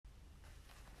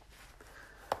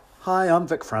Hi, I'm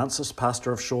Vic Francis,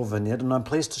 pastor of Shore Vineyard, and I'm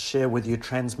pleased to share with you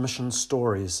Transmission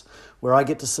Stories, where I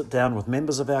get to sit down with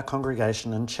members of our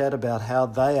congregation and chat about how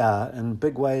they are, in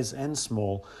big ways and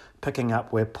small, picking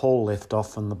up where Paul left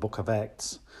off in the book of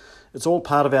Acts. It's all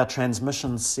part of our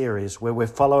Transmission series, where we're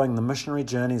following the missionary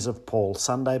journeys of Paul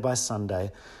Sunday by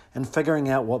Sunday and figuring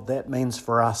out what that means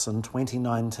for us in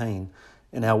 2019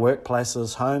 in our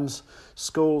workplaces, homes,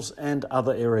 schools, and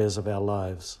other areas of our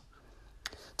lives.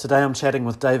 Today I'm chatting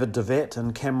with David DeVette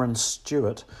and Cameron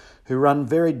Stewart, who run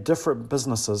very different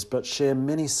businesses but share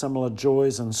many similar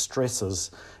joys and stresses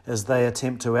as they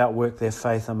attempt to outwork their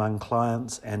faith among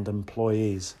clients and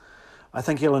employees. I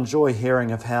think you'll enjoy hearing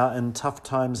of how, in tough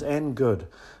times and good,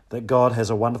 that God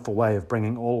has a wonderful way of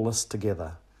bringing all this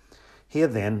together. Here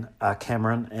then are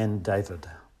Cameron and David.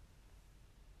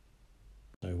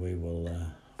 So we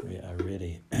are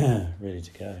ready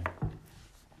to go.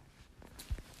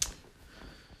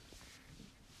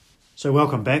 So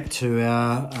welcome back to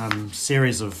our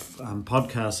series of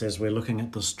podcasts as we're looking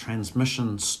at this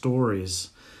Transmission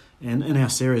Stories. And in our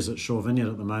series at Shore Vineyard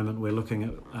at the moment, we're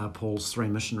looking at Paul's three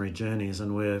missionary journeys,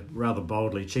 and we're rather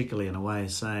boldly, cheekily in a way,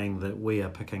 saying that we are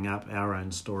picking up our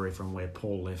own story from where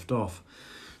Paul left off.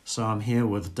 So I'm here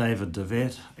with David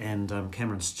DeVette and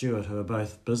Cameron Stewart, who are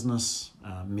both business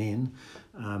men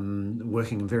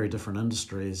working in very different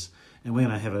industries. And we're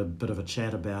going to have a bit of a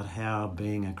chat about how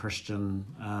being a Christian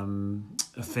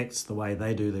affects the way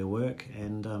they do their work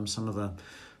and some of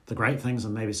the great things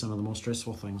and maybe some of the more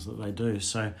stressful things that they do.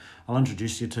 So I'll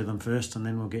introduce you to them first and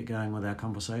then we'll get going with our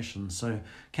conversation. So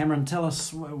Cameron, tell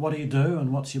us, what do you do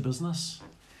and what's your business?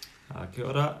 Kia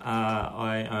ora.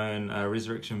 I own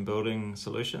Resurrection Building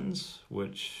Solutions,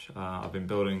 which I've been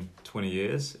building 20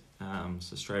 years,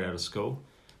 so straight out of school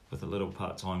with a little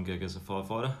part-time gig as a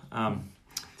firefighter.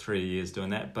 3 years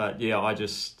doing that, but yeah,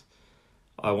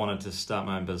 I wanted to start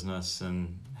my own business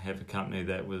and have a company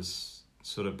that was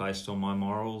sort of based on my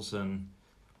morals and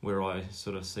where I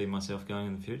sort of see myself going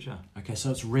in the future. Okay, so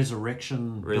it's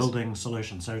Resurrection Building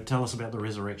Solutions. So tell us about the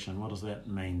resurrection. What does that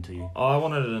mean to you? I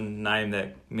wanted a name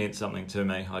that meant something to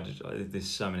me. There's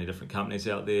so many different companies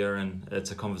out there, and it's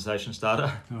a conversation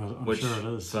starter, I'm sure it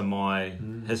is. For my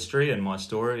history and my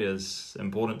story is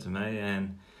important to me,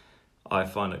 and I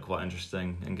find it quite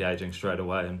interesting, engaging straight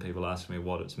away, and people ask me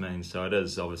what it means. So it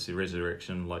is obviously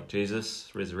resurrection, like Jesus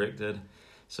resurrected.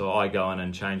 So I go in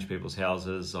and change people's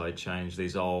houses. I change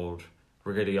these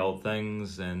rickety old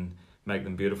things and make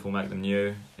them beautiful, make them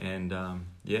new. And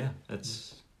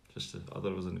it's just, I thought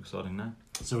it was an exciting name.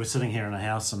 So we're sitting here in a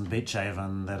house in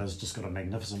Beachhaven that has just got a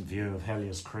magnificent view of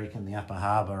Helios Creek and the Upper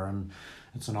Harbour, and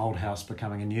it's an old house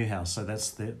becoming a new house. So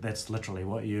that's literally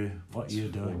what you're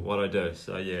doing. What I do.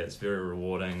 So yeah, it's very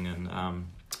rewarding, and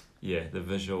the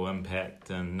visual impact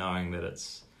and knowing that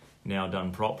it's now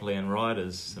done properly and right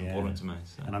is important to me.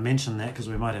 So. And I mentioned that because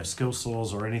we might have skill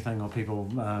saws or anything, or people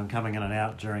coming in and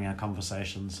out during our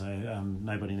conversation, so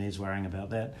nobody needs worrying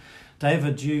about that.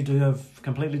 David, you do a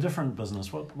completely different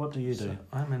business. What do you do? So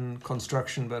I'm in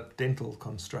construction, but dental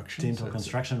construction.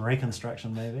 Construction,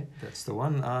 reconstruction maybe? That's the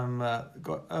one. I'm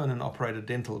own and operate a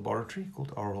dental laboratory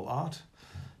called Oral Art.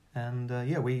 And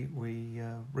we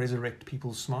resurrect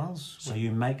people's smiles. So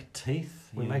you make teeth?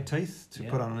 We make teeth to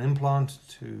put on an implant,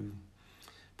 to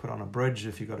put on a bridge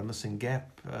if you've got a missing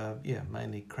gap.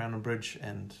 Mainly crown and bridge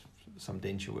and some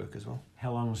denture work as well.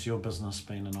 How long's your business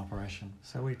been in operation?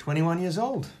 So we're 21 years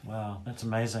old. Wow, that's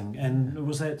amazing. And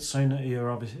was that soon?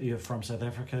 You're from South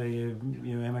Africa. You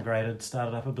emigrated,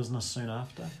 started up a business soon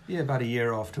after? Yeah, about a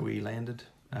year after we landed.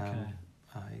 Okay.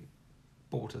 I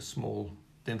bought a small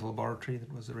dental laboratory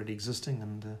that was already existing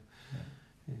and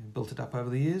built it up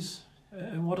over the years.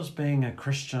 And what does being a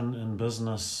Christian in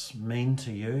business mean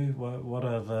to you? What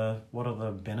are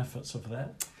the benefits of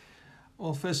that?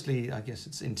 Well, firstly, I guess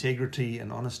it's integrity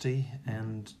and honesty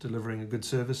and delivering a good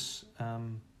service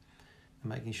and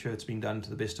making sure it's being done to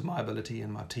the best of my ability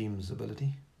and my team's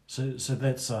ability. So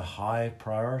that's a high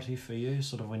priority for you,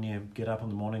 sort of when you get up in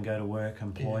the morning, go to work,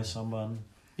 employ someone?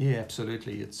 Yeah,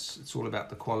 absolutely. It's all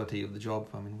about the quality of the job.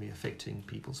 I mean, we're affecting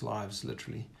people's lives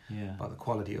literally by the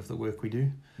quality of the work we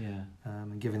do. Yeah.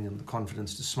 And giving them the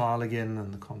confidence to smile again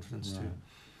and the confidence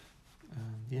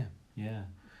to. Yeah.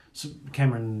 So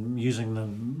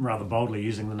Cameron, rather boldly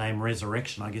using the name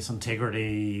Resurrection, I guess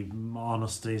integrity,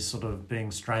 honesty, sort of being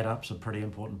straight up is a pretty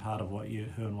important part of who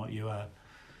and what you are.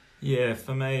 Yeah,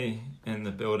 for me in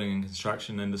the building and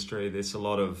construction industry, there's a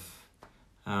lot of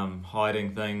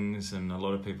hiding things, and a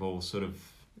lot of people sort of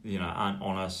aren't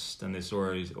honest, and there's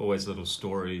always little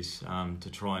stories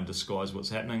to try and disguise what's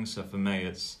happening. So for me,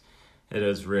 it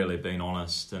has really been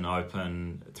honest and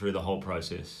open through the whole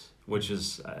process. which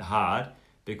is hard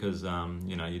because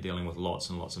you're dealing with lots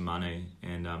and lots of money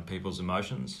and people's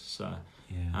emotions. So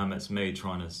it's me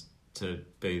trying to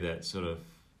be that sort of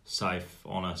safe,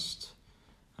 honest,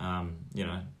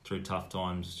 through tough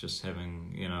times, just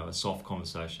having a soft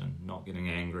conversation, not getting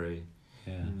angry.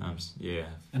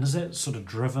 And is that sort of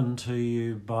driven to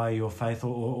you by your faith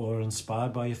or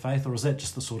inspired by your faith, or is that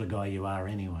just the sort of guy you are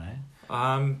anyway?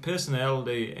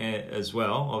 Personality as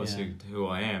well, obviously who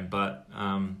I am, but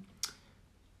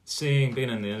being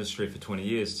in the industry for 20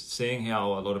 years, seeing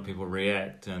how a lot of people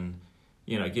react and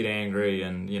get angry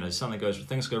and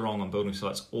things go wrong on building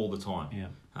sites all the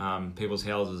time. People's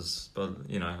houses, but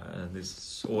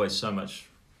there's always so much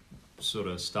sort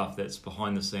of stuff that's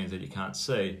behind the scenes that you can't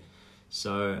see.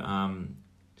 So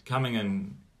coming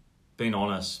in, being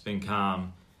honest, being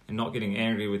calm, and not getting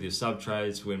angry with your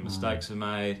sub-trades when mistakes are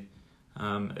made,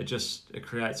 it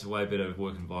creates a way better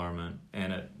work environment,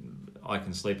 and I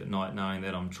can sleep at night knowing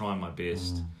that I'm trying my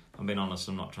best. I'm being honest,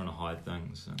 I'm not trying to hide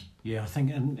things. I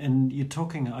think, and you're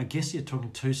talking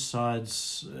two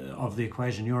sides of the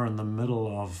equation. You're in the middle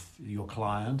of your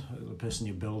client, the person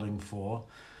you're building for,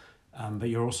 but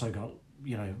you're also got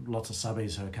lots of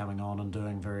subbies who are coming on and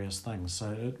doing various things.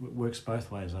 So it works both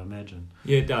ways, I imagine.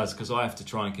 Yeah, it does, because I have to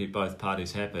try and keep both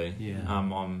parties happy.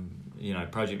 I'm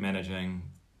project managing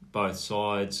both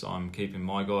sides. I'm keeping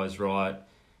my guys right,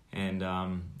 and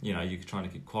you're trying to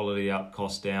keep quality up,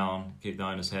 cost down, keep the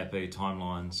owners happy,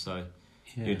 timelines. So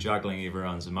you're juggling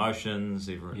everyone's emotions.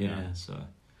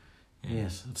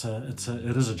 Yes,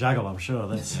 it is a juggle. I'm sure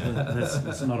that's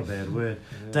not a bad word.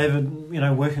 David,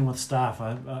 working with staff,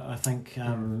 I think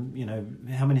how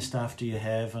many staff do you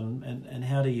have, and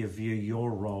how do you view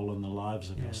your role in the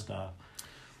lives of your staff?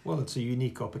 Well, it's a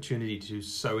unique opportunity to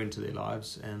sow into their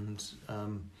lives and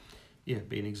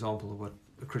be an example of what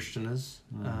a Christian is.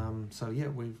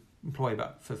 We employ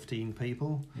about 15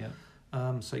 people.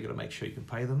 So you got to make sure you can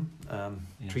pay them,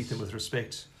 treat them with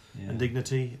respect and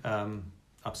dignity.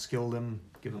 Upskill them,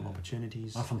 give them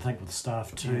opportunities. I often think with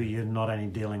staff too, you're not only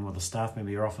dealing with a staff member,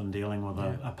 you're often dealing with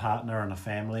a partner and a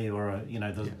family, or a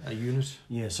unit.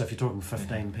 So if you're talking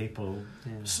 15 people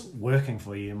working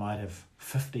for you, you might have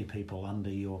 50 people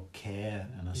under your care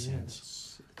in a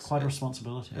sense. It's quite a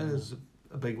responsibility. It is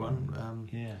a big one.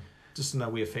 Just to know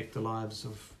we affect the lives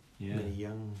of many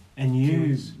young and you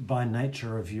Kiwis. By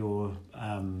nature of your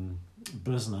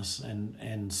business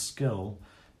and skill,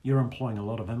 you're employing a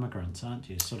lot of immigrants, aren't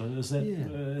you? Sort of, is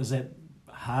that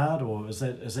hard, or is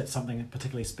that something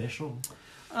particularly special?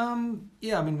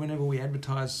 Whenever we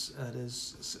advertise it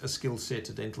as a skill set,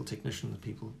 a dental technician that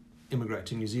people immigrate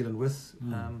to New Zealand with.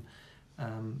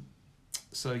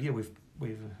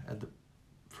 We've had the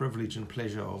privilege and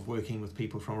pleasure of working with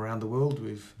people from around the world.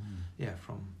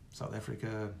 From South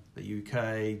Africa, the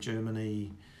UK,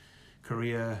 Germany,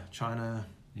 Korea, China.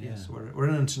 Yes, we're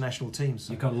an international team.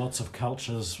 So. You've got lots of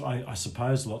cultures, I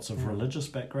suppose, lots of religious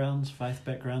backgrounds, faith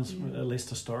backgrounds, at least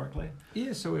historically.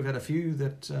 Yeah, so we've had a few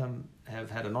that have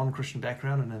had a non-Christian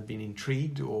background and have been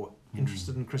intrigued or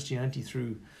interested in Christianity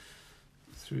through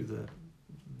the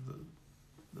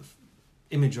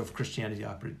image of Christianity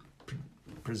I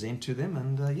present to them.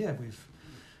 And we've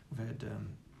had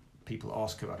people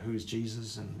ask about who's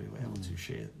Jesus, and we were able to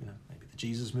share, maybe the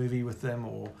Jesus movie with them,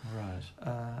 or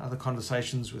other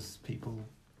conversations with people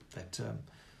that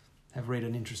have read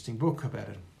an interesting book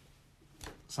about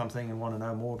something and want to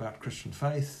know more about Christian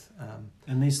faith.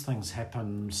 And these things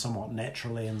happen somewhat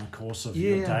naturally in the course of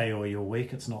your day or your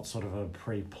week. It's not sort of a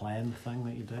pre-planned thing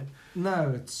that you do.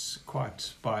 No, it's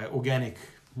quite by organic,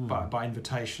 by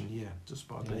invitation. Just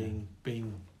by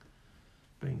being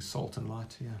salt and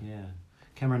light.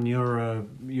 Cameron,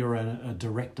 you're a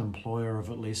direct employer of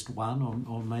at least one,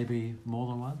 or maybe more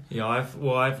than one.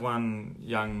 I've one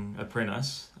young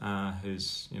apprentice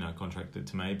who's contracted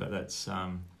to me, but that's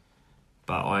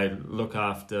but I look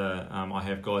after. I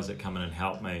have guys that come in and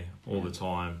help me all the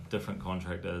time, different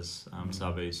contractors,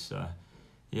 subbies. So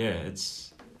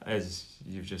it's as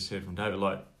you've just heard from David.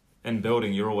 Like in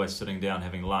building, you're always sitting down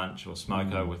having lunch or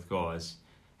smoko with guys,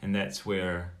 and that's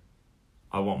where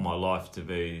I want my life to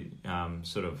be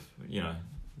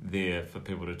there for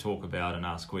people to talk about and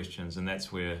ask questions, and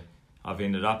that's where I've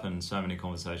ended up in so many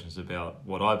conversations about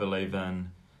what I believe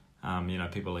in.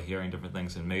 People are hearing different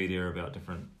things in media about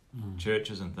different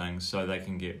churches and things, so they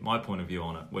can get my point of view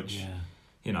on it, which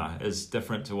is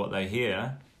different to what they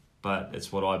hear, but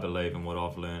it's what I believe and what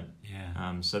I've learned.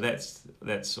 So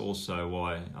that's also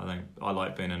why I think I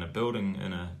like being in a building,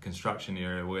 in a construction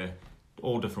area where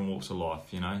all different walks of life.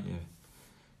 You've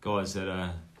guys that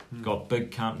are got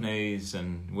big companies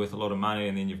and worth a lot of money,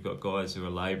 and then you've got guys who are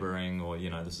labouring, or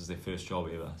this is their first job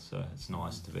ever. So it's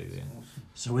nice to be there.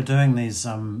 So we're doing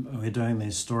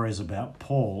these stories about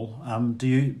Paul. Do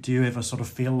you ever sort of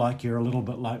feel like you're a little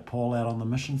bit like Paul out on the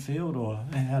mission field, or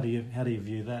how do you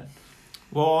view that?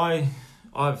 Well,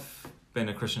 I've been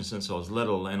a Christian since I was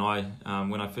little, and I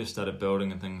when I first started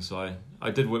building and things, I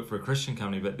did work for a Christian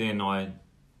company, but then I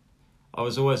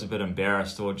was always a bit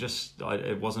embarrassed, or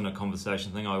it wasn't a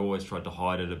conversation thing. I always tried to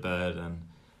hide it a bit,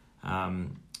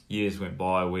 and years went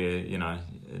by where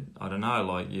I don't know,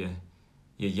 like you're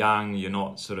young, you're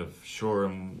not sort of sure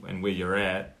in where you're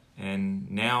at, and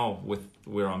now with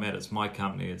where I'm at, it's my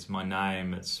company, it's my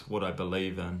name, it's what I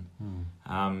believe in.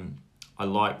 I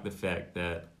like the fact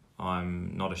that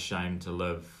I'm not ashamed to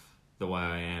live the way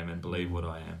I am and believe what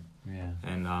I am. Yeah.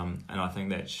 And I think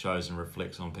that shows and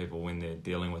reflects on people when they're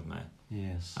dealing with me.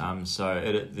 Yes.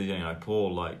 So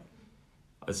Paul, like,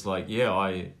 it's like,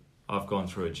 I've gone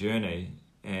through a journey,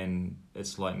 and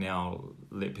it's like, now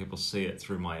let people see it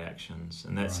through my actions,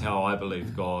 and that's how I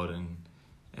believe God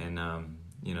and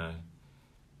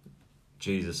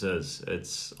Jesus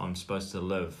is. I'm supposed to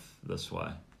live this way.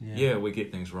 Yeah, we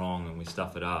get things wrong and we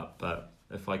stuff it up, but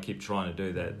if I keep trying to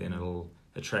do that, then it'll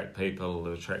attract people,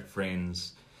 it'll attract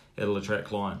friends, it'll attract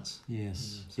clients.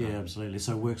 Yes, absolutely.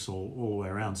 So it works all the way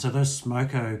around. So those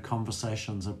Smoko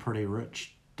conversations are pretty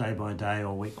rich day by day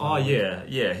or week by week.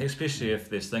 Yeah, especially if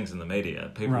there's things in the media,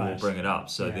 people will bring it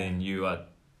up, so then you are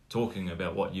talking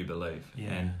about what you believe.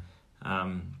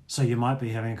 And so you might be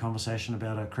having a conversation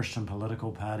about a Christian political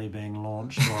party being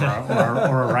launched,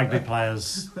 or a rugby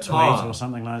player's tweet or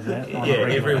something like that. On a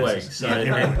every week. basis. So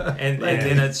and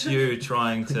then it's you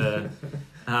trying to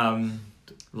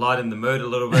lighten the mood a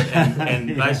little bit,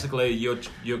 and basically you're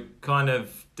kind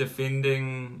of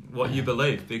defending what you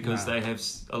believe, because they have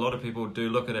a lot of people do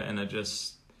look at it and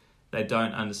they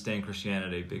don't understand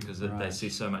Christianity because they see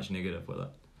so much negative with it.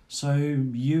 So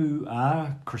you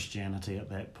are Christianity at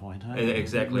that point, eh?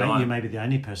 Exactly. You may be the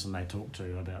only person they talk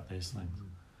to about these things.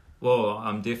 Well,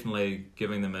 I'm definitely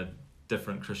giving them a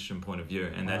different Christian point of view,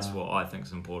 and that's what I think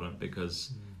is important,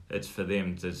 because it's for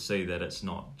them to see that it's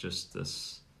not just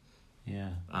this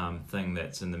thing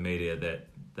that's in the media that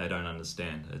they don't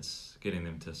understand. It's getting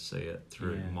them to see it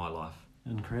through my life.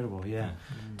 Incredible,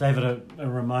 David, it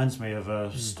reminds me of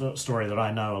a story that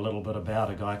I know a little bit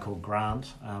about, a guy called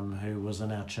Grant, who was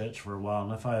in our church for a while.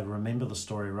 And if I remember the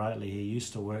story rightly, he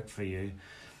used to work for you,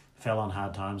 fell on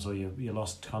hard times, or you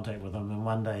lost contact with him, and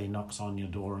one day he knocks on your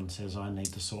door and says, "I need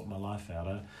to sort my life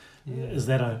out." Is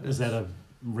that a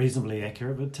reasonably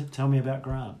accurate? But tell me about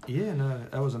Grant. Yeah, no,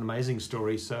 that was an amazing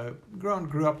story. So Grant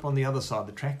grew up on the other side of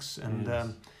the tracks,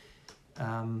 and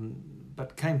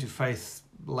but came to faith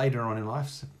later on in life,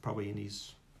 so probably in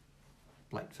his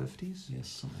late 50s. Yes,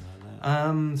 something like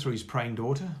that. Through his praying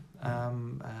daughter,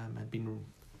 had been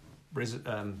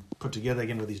put together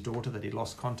again with his daughter that he'd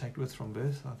lost contact with from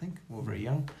birth, I think, or very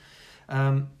young.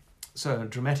 So a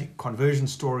dramatic conversion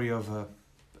story of a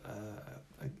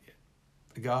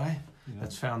guy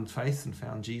that's found faith and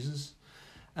found Jesus.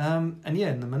 And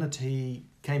in the minute he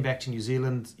came back to New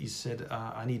Zealand, he said,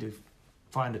 I need to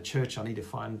find a church, I need to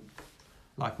find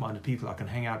like-minded people I can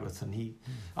hang out with, and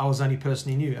I was the only person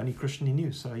he knew, only Christian he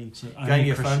knew, so he gave me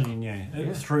a phone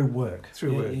call. Through work.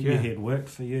 He had worked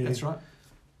for you. That's right.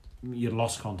 You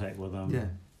lost contact with him. Yeah.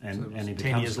 And So he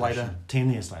 10 years later. 10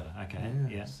 years later, okay.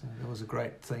 Yeah. So that was a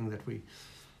great thing that we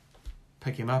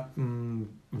pick him up and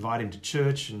invite him to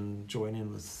church and join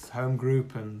in with home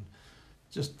group and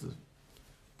just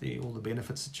all the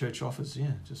benefits the church offers,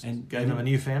 gave him a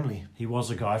new family. He was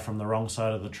a guy from the wrong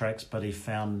side of the tracks, but he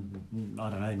found,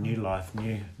 new life,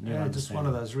 new just one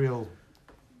of those real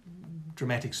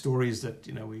dramatic stories that,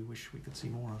 we wish we could see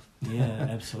more of. Yeah,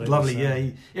 absolutely.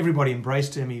 Lovely, everybody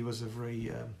embraced him. He was a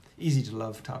very easy to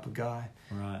love type of guy.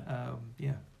 Right.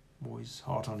 Always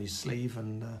heart on his sleeve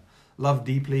and loved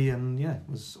deeply and,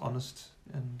 was honest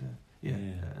and,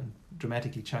 and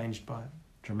dramatically changed by it.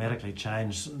 Dramatically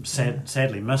changed,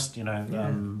 sadly missed,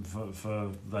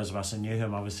 for those of us who knew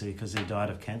him, obviously, because he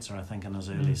died of cancer, I think, in his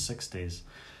early 60s.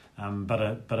 But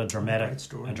a dramatic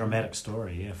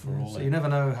story, for all. So you never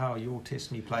know how your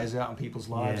testimony plays out in people's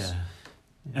lives. Yeah.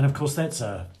 And of course, that's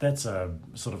a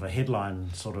sort of a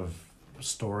headline sort of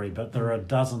story, but there are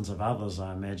dozens of others,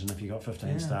 I imagine, if you've got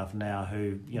 15 staff now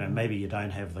who, maybe you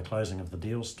don't have the closing of the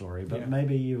deal story, but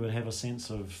maybe you would have a sense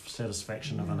of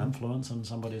satisfaction of an influence in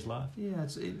somebody's life. Yeah,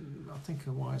 I think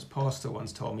a wise pastor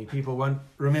once told me people won't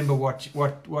remember what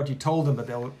you told them, but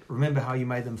they'll remember how you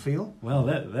made them feel. Well,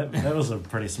 that was a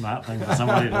pretty smart thing for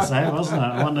somebody to say, wasn't it?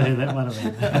 I wonder who that might have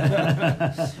been.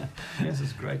 Yes,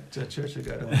 it's a great church to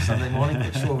go to on Sunday morning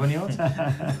at Shore Vineyards.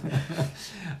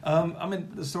 I mean,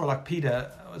 the story like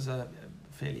Peter was a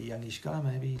fairly youngish guy,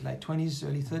 maybe late 20s,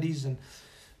 early 30s, and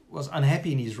was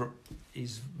unhappy in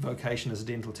his vocation as a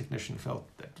dental technician, felt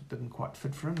that didn't quite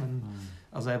fit for him, and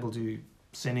I was able to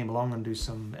send him along and do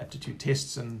some aptitude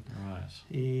tests, and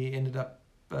he ended up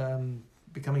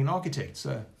becoming an architect.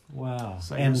 So wow,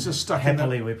 so and he was just stuck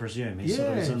happily, we presume. He sort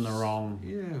of was in the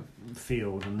wrong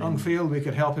field. And wrong field. We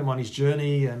could help him on his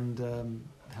journey and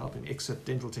help him exit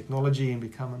dental technology and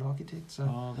become an architect.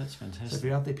 So, that's fantastic. So if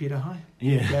you're out there, Peter, hi.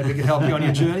 Yeah. Glad we could help you on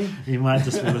your journey. You might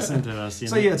just be listening to us.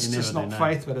 It's just not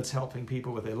faith, but it's helping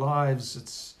people with their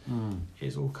lives.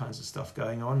 There's all kinds of stuff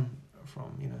going on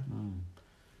from.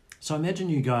 So imagine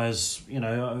you guys,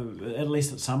 at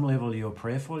least at some level you're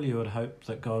prayerful. You would hope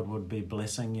that God would be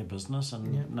blessing your business,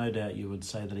 and no doubt you would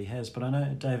say that he has. But I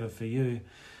know, David, for you,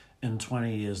 in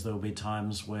 20 years there'll be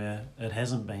times where it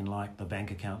hasn't been like the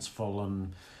bank account's full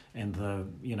and the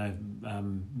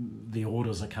the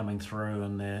orders are coming through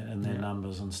and their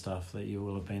numbers and stuff, that you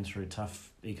will have been through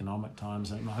tough economic times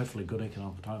and hopefully good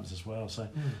economic times as well. So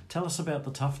tell us about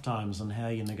the tough times and how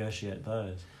you negotiate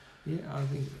those.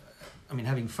 I mean,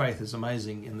 having faith is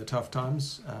amazing in the tough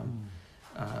times.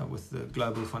 With the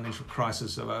global financial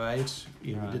crisis of 2008,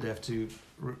 we did have to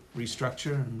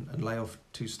restructure and lay off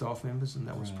 2 staff members, and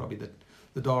that was probably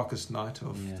the darkest night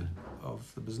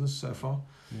of the business so far.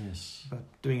 Yes. But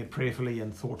doing it prayerfully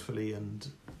and thoughtfully, and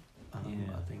I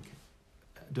think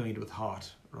doing it with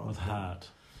heart. With heart.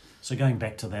 So going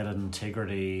back to that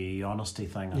integrity, honesty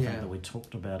thing, I think that we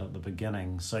talked about at the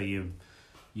beginning. So you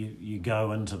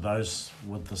go into those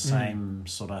with the same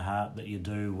sort of heart that you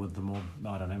do with the more,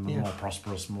 more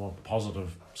prosperous, more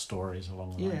positive stories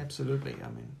along the way. Yeah, absolutely. I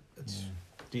mean, it's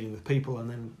dealing with people and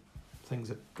then things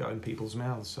that go in people's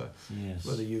mouths. So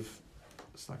whether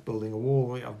it's like building a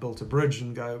wall. I've built a bridge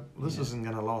and go, this isn't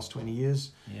going to last 20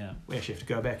 years. Yeah. We actually have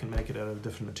to go back and make it out of a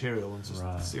different material. And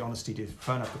it's the honesty to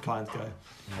phone up the client and go,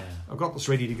 I've got this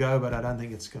ready to go, but I don't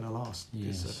think it's going to last.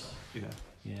 Yes. We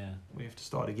have to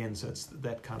start again. So it's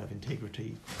that kind of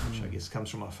integrity, which I guess comes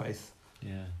from our faith.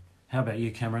 Yeah. How about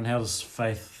you, Cameron? How does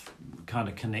faith kind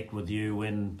of connect with you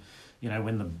when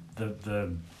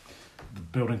the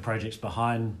building project's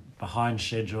behind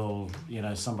schedule,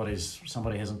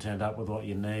 somebody hasn't turned up with what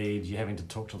you need, you're having to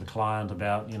talk to the client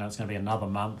about, it's going to be another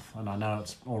month, and I know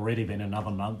it's already been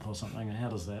another month or something, and how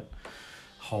does that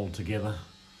hold together?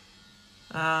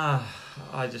 I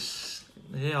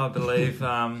believe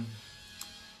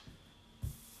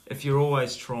if you're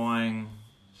always trying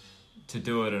to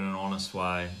do it in an honest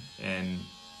way, and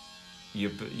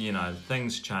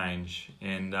things change,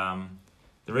 and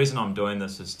the reason I'm doing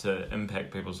this is to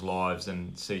impact people's lives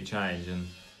and see change. And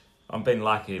I've been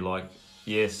lucky,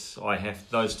 yes, I have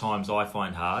those times I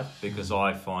find hard because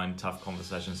I find tough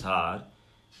conversations hard.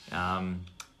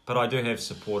 But I do have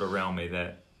support around me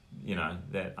that,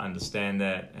 that understand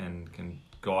that and can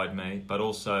guide me. But I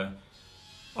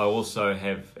also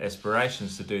have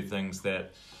aspirations to do things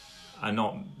that are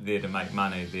not there to make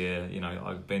money.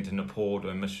 I've been to Nepal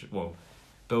doing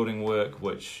building work,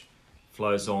 which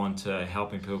flows on to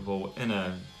helping people in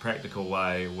a practical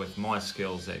way with my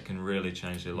skills that can really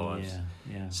change their lives.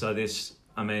 So it's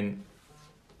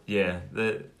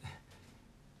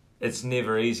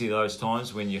never easy those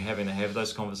times when you're having to have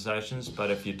those conversations, but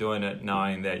if you're doing it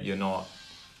knowing that you're not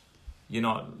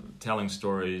telling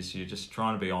stories, you're just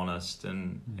trying to be honest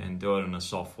and do it in a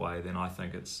soft way, then I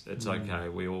think it's okay.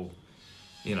 We all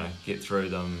get through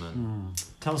them. And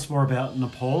Tell us more about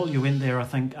Nepal. You went there, I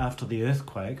think, after the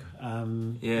earthquake.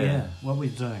 What were you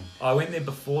doing? I went there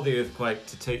before the earthquake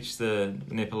to teach the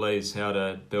Nepalese how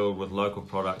to build with local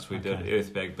products. We did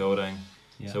earth bag building.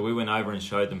 Yeah. So we went over and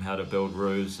showed them how to build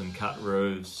roofs and cut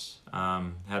roofs,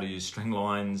 how to use string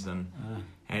lines,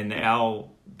 and our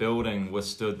building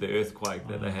withstood the earthquake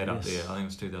that they had up there. I think it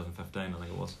was 2015, I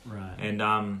think it was. Right.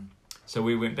 And so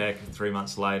we went back 3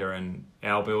 months later, and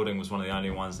our building was one of the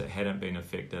only ones that hadn't been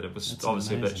affected. It was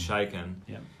obviously a bit shaken.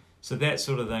 Yep. So that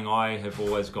sort of thing I have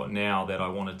always got now, that I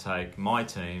want to take my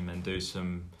team and do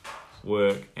some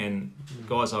work. And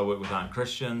guys I work with aren't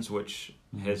Christians, which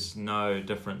has no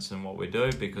difference in what we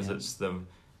do, because it's the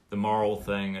moral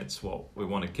thing. It's what we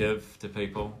want to give to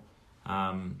people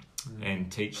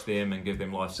and teach them and give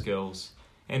them life skills.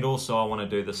 And also, I want to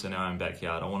do this in our own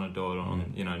backyard. I want to do it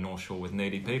on, North Shore with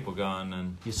needy people going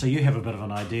and... Yeah, so you have a bit of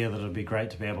an idea that it'd be great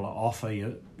to be able to offer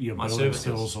your My building services.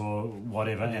 skills or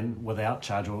whatever, and without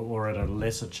charge or at a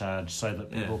lesser charge, so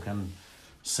that people can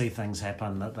see things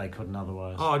happen that they couldn't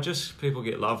otherwise. Oh, just people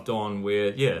get loved on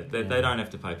where, they don't have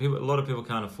to pay. A lot of people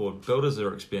can't afford. Builders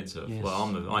are expensive. Yes. Well,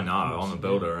 I'm a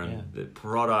builder, and the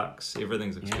products,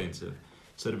 everything's expensive.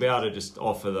 So to be able to just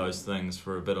offer those things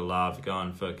for a bit of love,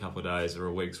 going for a couple of days or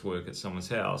a week's work at someone's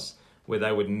house, where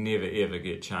they would never ever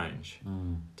get change,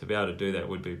 to be able to do that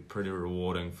would be pretty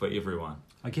rewarding for everyone.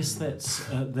 I guess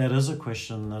that is a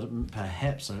question that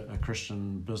perhaps a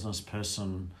Christian business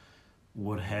person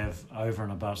would have over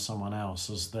and above someone else,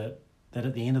 is that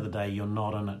at the end of the day, you're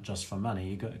not in it just for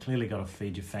money. Clearly got to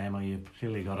feed your family, you've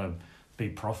clearly got to be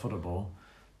profitable,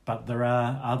 but there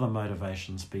are other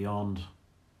motivations beyond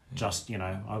just,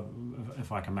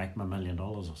 if I can make $1 million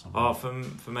or something. Oh,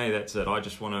 for me, that's it. I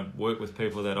just want to work with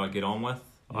people that I get on with.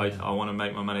 Yeah. I want to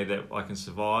make my money that I can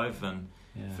survive and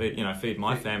feed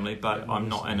my family, but I'm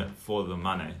not in it for the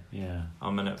money. Yeah.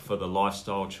 I'm in it for the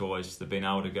lifestyle choice, the being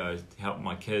able to go help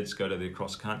my kids go to their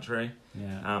cross country.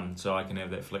 Yeah. So I can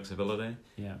have that flexibility.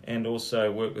 Yeah. And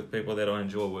also work with people that I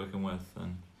enjoy working with.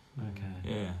 And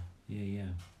okay. Yeah.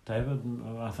 David,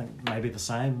 I think maybe the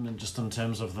same, and just in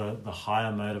terms of the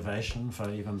higher motivation for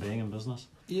even being in business.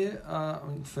 Yeah,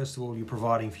 first of all, you're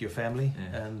providing for your family,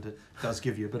 and it does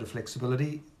give you a bit of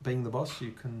flexibility. Being the boss, you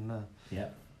can.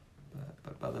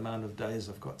 But by the amount of days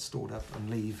I've got stored up on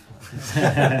leave,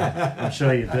 I'm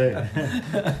sure you do.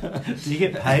 Do you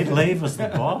get paid leave as the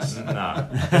boss? No,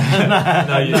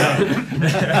 no, you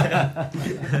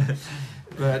don't.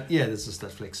 But yeah, there's just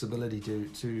that flexibility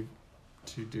to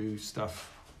do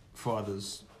stuff for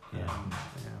others.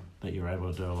 That you're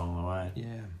able to do along the way.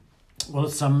 Yeah. Well,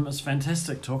 it's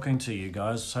fantastic talking to you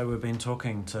guys. So we've been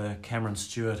talking to Cameron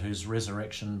Stewart, who's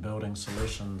Resurrection Building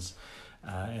Solutions,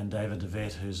 and David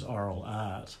DeVette, who's Oral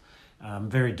Art.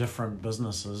 Very different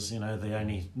businesses. The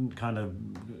only kind of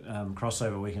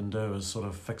crossover we can do is sort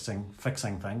of fixing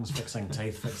things, fixing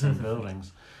teeth, fixing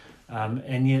buildings.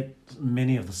 And yet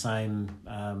many of the same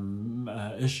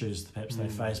issues perhaps they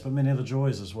face, but many of the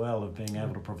joys as well of being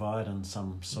able to provide in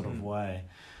some sort of way.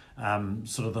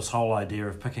 Sort of this whole idea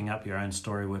of picking up your own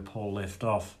story where Paul left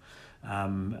off,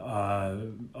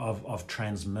 of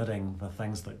transmitting the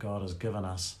things that God has given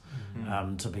us,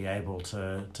 to be able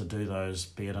to do those,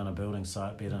 be it in a building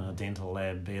site, be it in a dental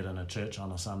lab, be it in a church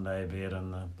on a Sunday, be it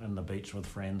in the beach with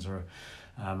friends, or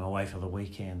away for the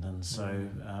weekend. And so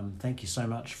thank you so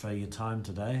much for your time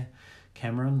today,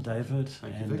 Cameron, David,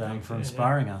 and for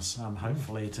inspiring us,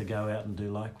 hopefully to go out and do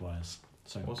likewise.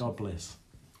 So awesome. God bless.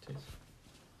 Cheers.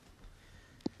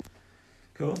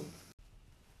 Cool.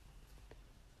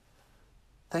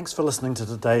 Thanks for listening to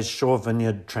today's Shore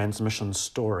Vineyard Transmission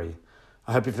story.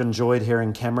 I hope you've enjoyed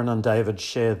hearing Cameron and David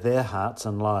share their hearts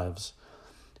and lives.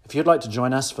 If you'd like to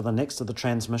join us for the next of the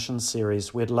Transmission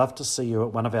series, we'd love to see you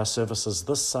at one of our services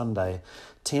this Sunday,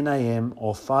 10 a.m.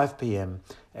 or 5 p.m.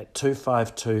 at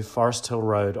 252 Forest Hill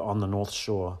Road on the North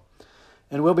Shore.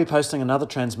 And we'll be posting another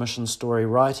Transmission story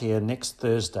right here next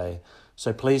Thursday,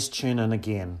 so please tune in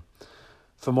again.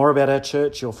 For more about our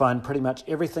church, you'll find pretty much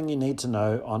everything you need to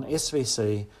know on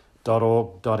svc.org.nz.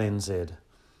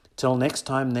 Till next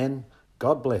time then,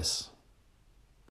 God bless.